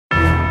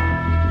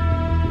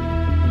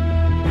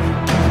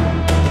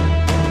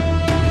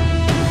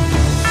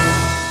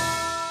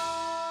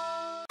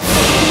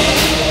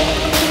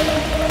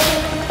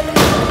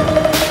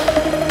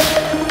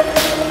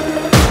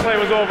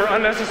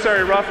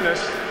unnecessary roughness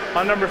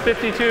on number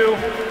 52.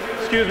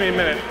 Excuse me a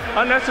minute.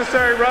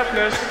 Unnecessary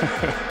roughness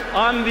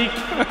on the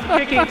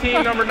kicking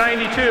team, number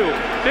 92.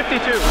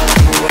 52.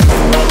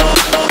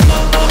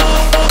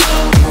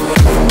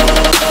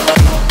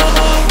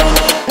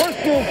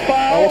 Personal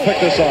foul. I'll pick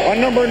this up. On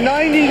number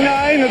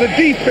 99 of the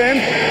defense,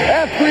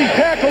 after he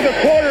tackled the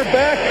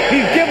quarterback,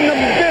 he's giving them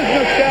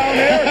business down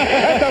there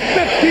at the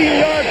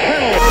 15-yard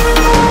penalty.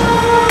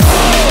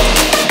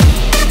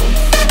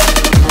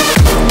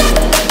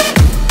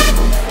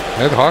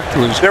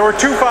 There were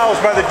 2 fouls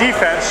by the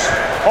defense.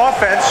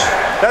 Offense,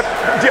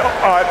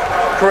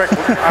 correct,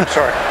 I'm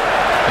sorry.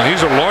 And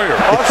he's a lawyer.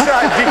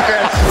 Offside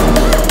defense.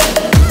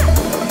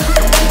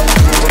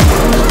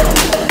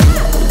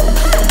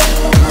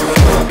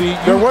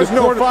 There was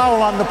no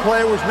foul on the play.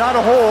 It was not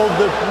a hold.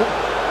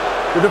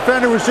 The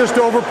defender was just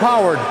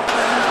overpowered.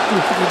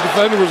 The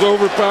defender was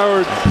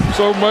overpowered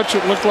so much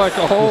it looked like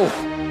a hole.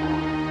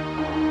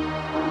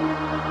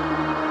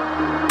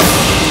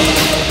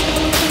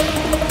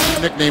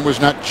 Nickname was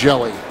not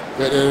Jelly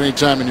at any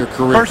time in your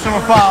career. Personal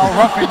foul,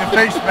 roughing the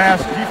face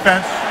mask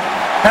defense.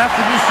 Half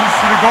the distance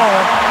to the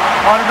goal.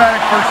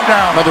 Automatic first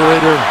down. Another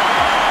Raider.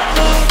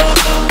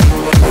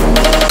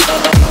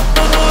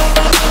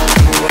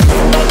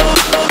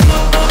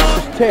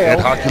 Ed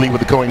Hockley with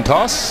the coin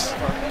toss.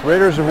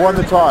 Raiders have won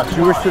the toss.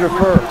 You wish to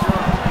defer.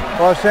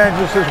 Los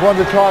Angeles has won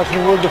the toss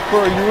and will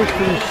defer. You wish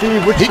to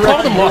receive. Which he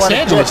called them Los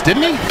Angeles,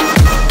 didn't he?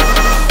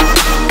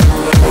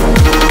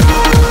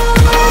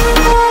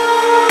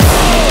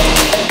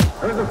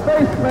 There's a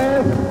face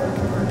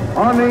mask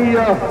on the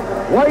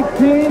white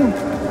team,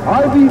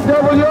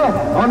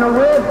 IBW on the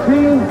red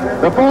team.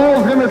 The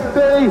ball's going to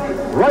stay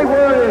right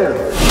where it is.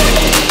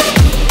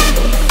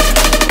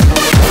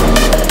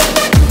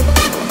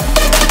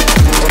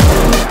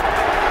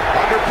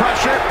 Under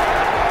pressure.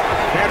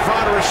 Can't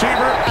find a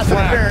receiver.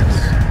 Interference.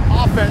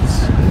 Offense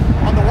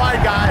on the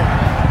wide guy.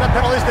 That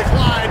penalty is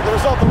declined. The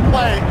result of the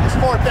play is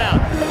 4th down.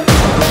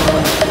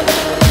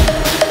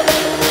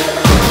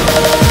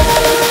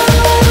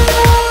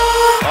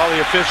 The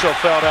official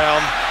fell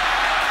down.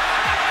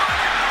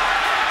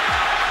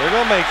 They're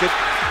going to make it.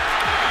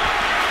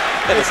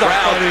 And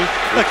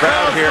the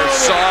crowd here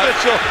saw it.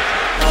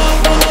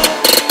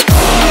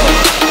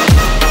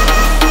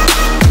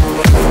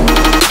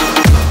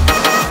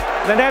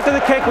 Then after the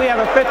kick, we have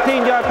a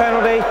 15-yard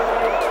penalty.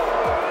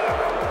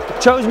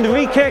 Chosen to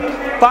re-kick,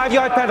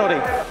 5-yard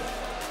penalty.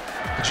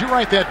 Did you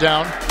write that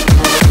down?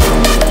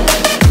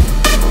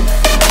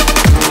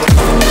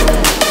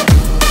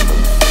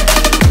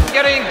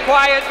 Getting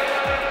quiet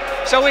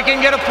so we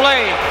can get a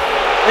play.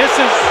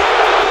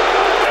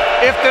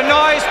 If the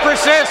noise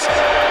persists,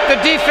 the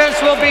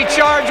defense will be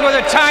charged with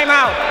a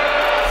timeout.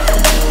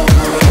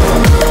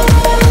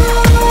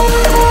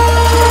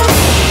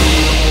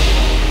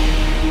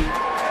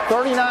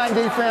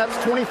 Defense,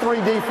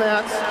 23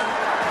 defense,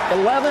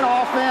 11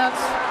 offense,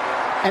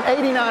 and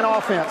 89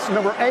 offense.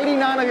 Number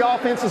 89 of the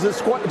offense is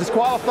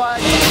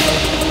disqualified.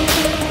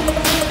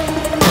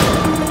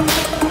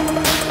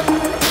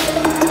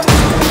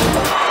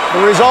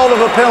 The result of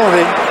a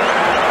penalty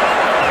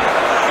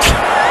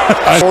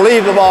will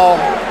leave the ball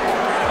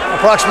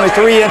approximately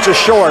 3 inches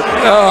short.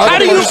 How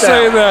do you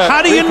say that?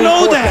 How do you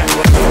know that?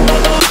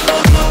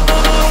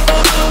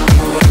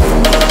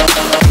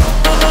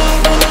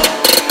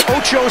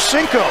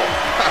 Cinco.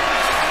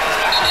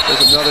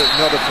 There's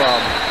another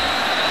problem.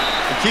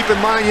 And keep in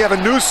mind, you have a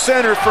new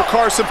center for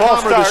Carson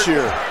Palmer this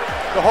year.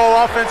 The whole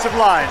offensive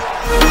line.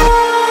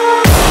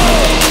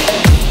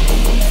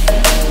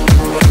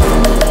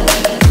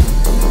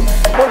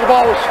 Before the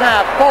ball was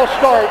snapped, false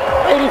start,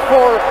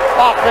 84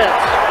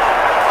 offense.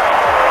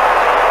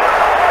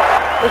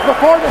 It was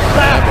before the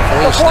snap.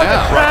 Before the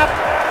snap,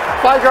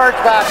 5 yards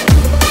back.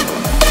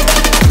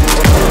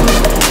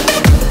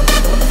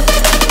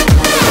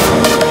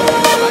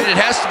 It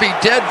has to be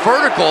dead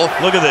vertical.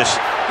 Look at this.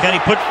 Can he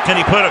put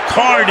a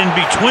card in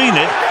between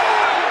it?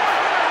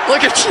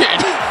 Look at you.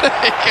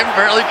 He can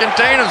barely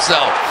contain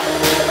himself.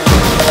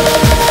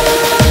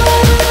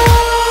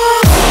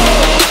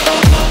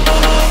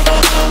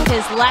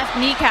 His left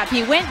kneecap,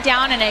 he went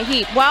down in a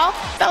heap. Well,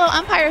 fellow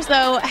umpires,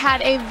 though,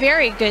 had a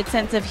very good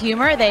sense of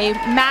humor. They,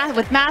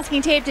 with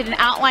masking tape, did an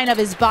outline of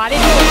his body.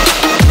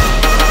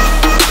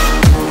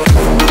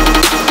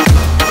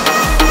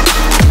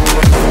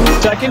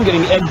 Second,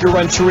 getting Edgar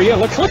Renteria.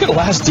 Look at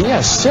Last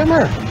Diaz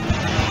simmer.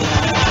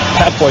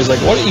 Pat Boy's like,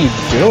 what are you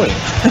doing,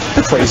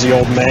 crazy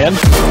old man?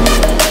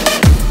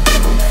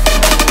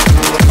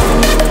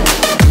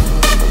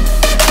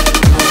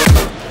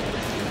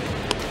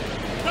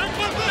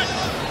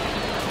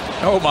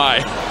 Oh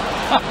my.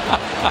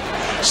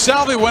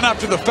 Salvi went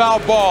after the foul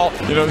ball.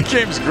 You know, the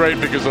game's great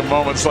because of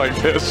moments like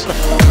this.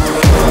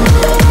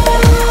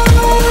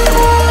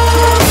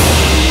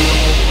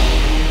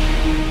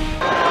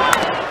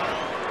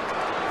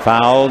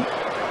 Fouled,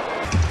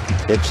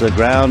 hits the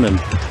ground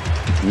and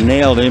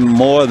nailed him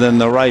more than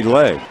the right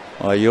leg.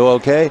 Are you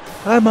okay?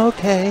 I'm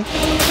okay.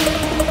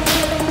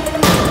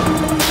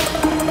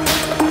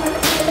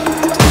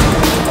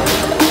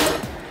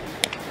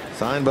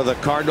 Sign signed by the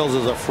Cardinals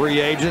as a free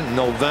agent in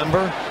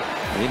November.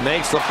 He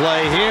makes the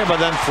play here, but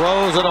then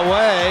throws it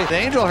away.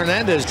 Angel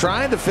Hernandez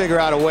trying to figure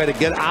out a way to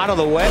get out of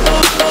the way.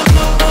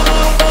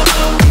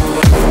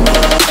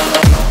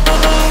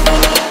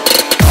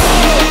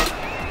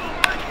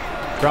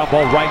 Ground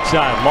ball right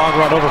side. Long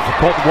run over for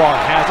Colton Wong.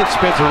 Has it,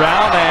 spins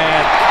around,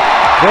 and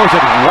throws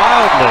it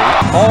wildly.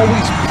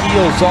 Always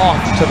peels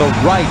off to the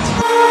right.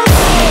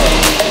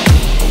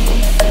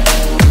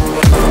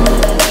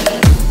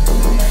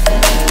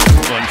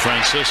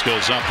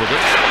 Francisco's up with it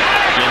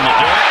in the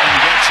dirt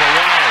and gets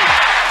away.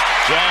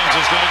 Jones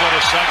is going to go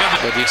to second.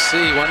 But you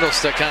see Wendell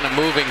still kind of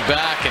moving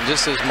back, and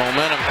just his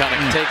momentum kind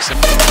of takes him.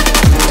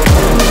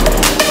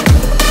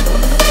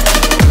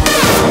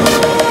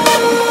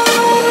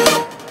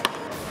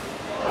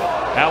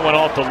 That went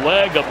off the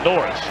leg of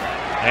Norris,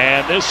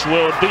 and this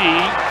will be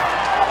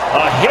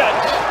a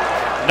hit.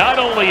 Not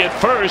only at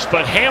first,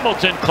 but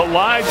Hamilton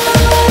collides.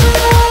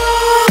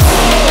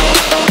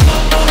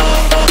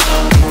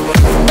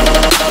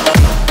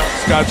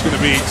 Scott's going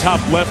to be top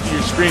left of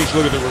your screen. You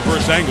look at the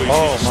reverse angle. You see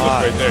the slip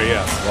right there.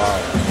 Yeah.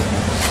 Wow.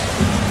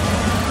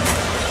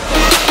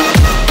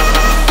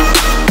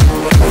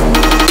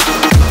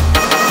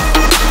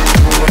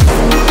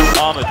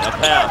 Ahmed, a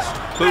pass.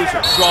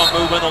 Boozer, strong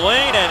move in the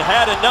lane and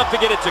had enough to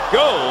get it to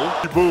go.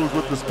 He moves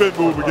with the spin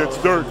move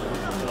against Dirk.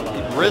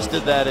 He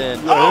wristed that in.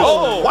 Yeah,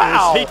 oh,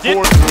 wow. He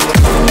did.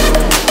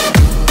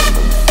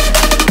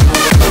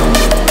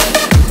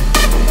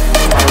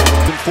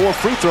 4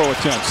 free throw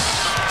attempts.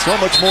 So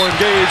much more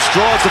engaged.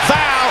 Draws the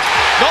foul.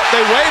 Nope,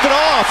 they wave it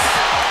off.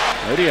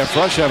 ADF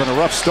Rush having a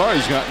rough start.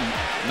 He's gotten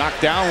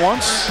knocked down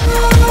once.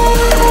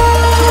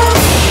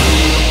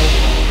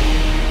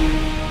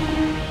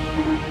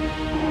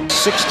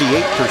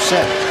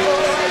 68%.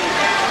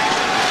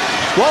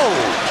 Whoa!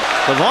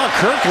 Devon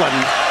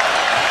Kirkland.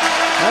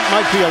 That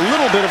might be a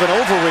little bit of an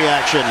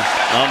overreaction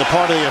on the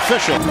part of the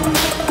official.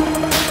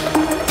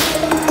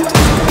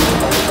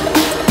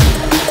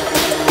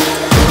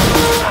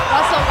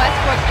 Russell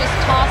Westbrook just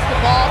tossed the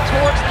ball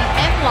towards the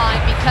end line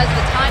because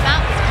the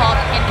timeout was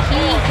called, and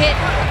he hit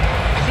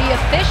the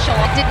official.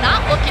 It did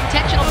not look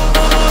intentional.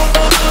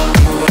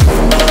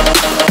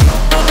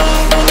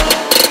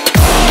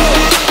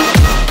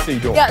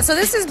 Yeah, so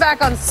this is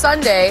back on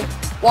Sunday.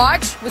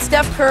 Watch with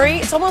Steph Curry.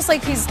 It's almost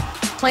like he's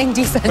playing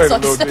defense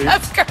on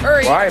Steph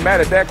Curry. Well, I ain't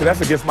mad at that because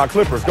that's against my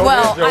Clippers. Go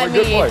ahead, Joey.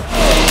 Good play.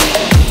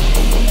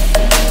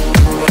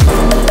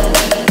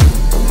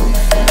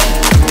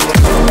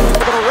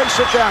 Gonna race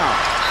it down.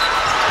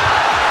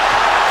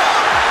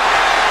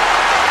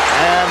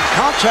 And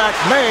contact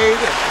made.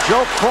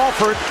 Joe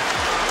Crawford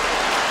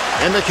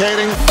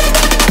indicating.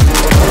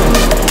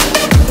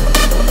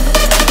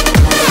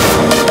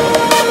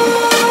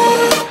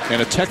 And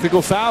a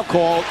technical foul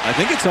call. I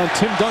think it's on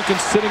Tim Duncan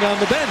sitting on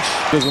the bench.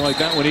 Doesn't like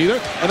that one either.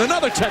 And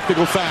another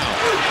technical foul.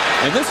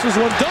 And this was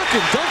when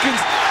Duncan's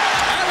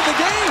out of the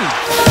game.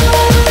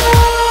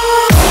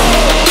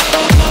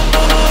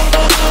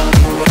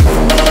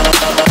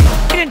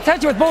 He didn't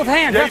touch it with both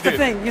hands. That's the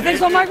thing. You think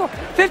so, Michael?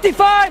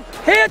 55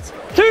 hits,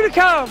 2 to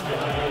come.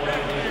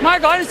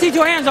 Michael, I didn't see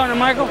 2 hands on him,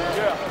 Michael.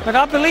 But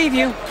I believe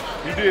you.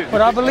 You did.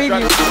 But I believe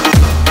you.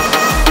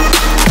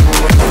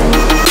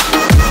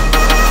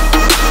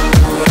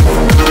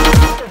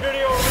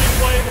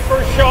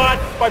 First shot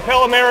by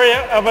Palomari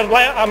of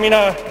Anaheim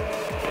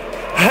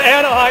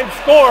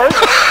scores.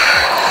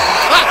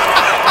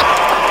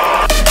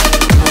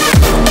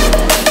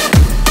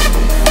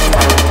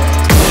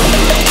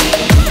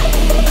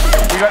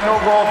 We got no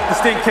goal,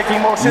 distinct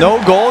kicking motion. No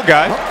goal,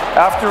 guy.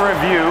 After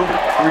review,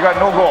 we got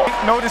no goal.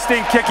 No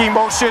distinct kicking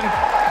motion.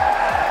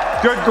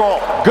 Good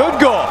goal. Good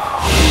goal.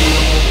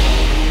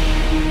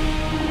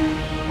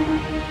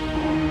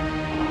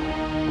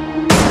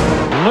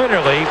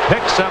 Literally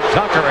picks up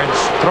Tucker and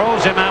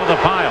throws him out of the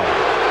pile.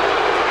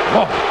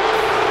 Whoa.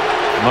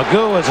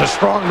 Magoo is a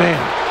strong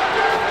man.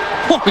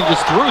 He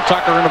just threw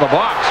Tucker into the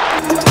box.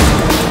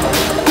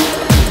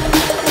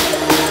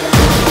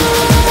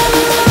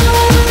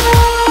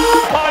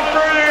 Upon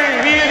further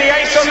review,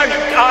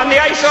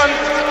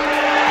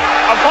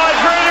 upon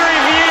further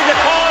review, the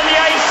call on the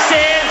ice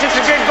stands. It's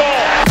a good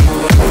goal.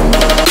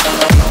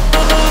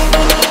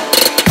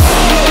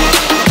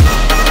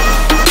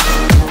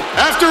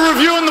 After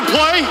reviewing the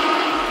play,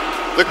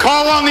 the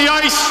call on the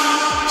ice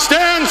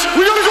stands.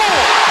 We got a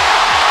goal.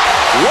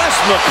 Wes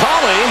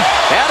McCauley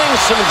adding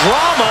some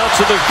drama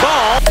to the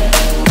call.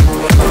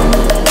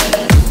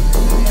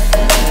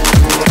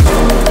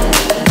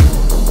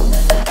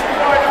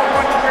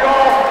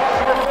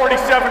 Number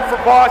 47 for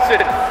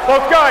Boston.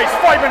 Both guys,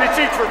 5 minutes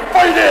each for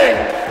fighting.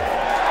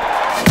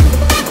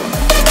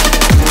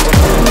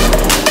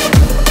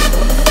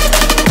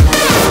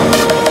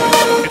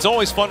 It's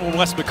always fun when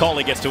Wes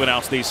McCauley gets to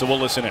announce these, so we'll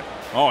listen in.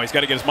 Oh, he's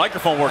got to get his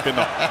microphone working,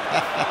 though.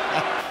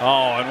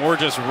 Oh, and we're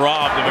just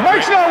robbed of a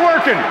Mike's not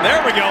working.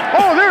 There we go.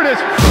 Oh, there it is.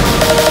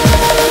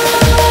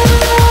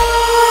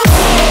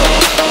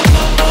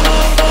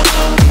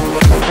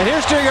 And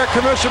here's Jay during our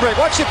commercial break.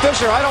 What's the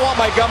official? I don't want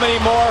my gum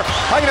anymore.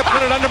 I'm going to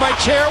put it under my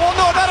chair. Well,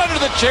 no, not under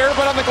the chair,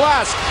 but on the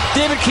glass.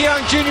 David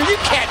Keong Jr., you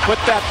can't put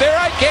that there.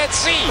 I can't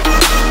see.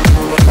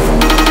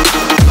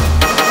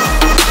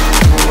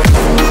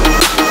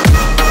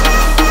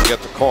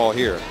 Get the call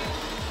here.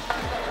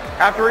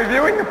 After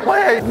reviewing the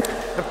play,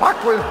 the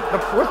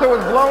whistle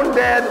was blown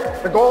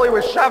dead. The goalie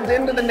was shoved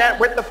into the net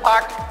with the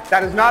puck.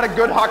 That is not a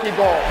good hockey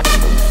goal.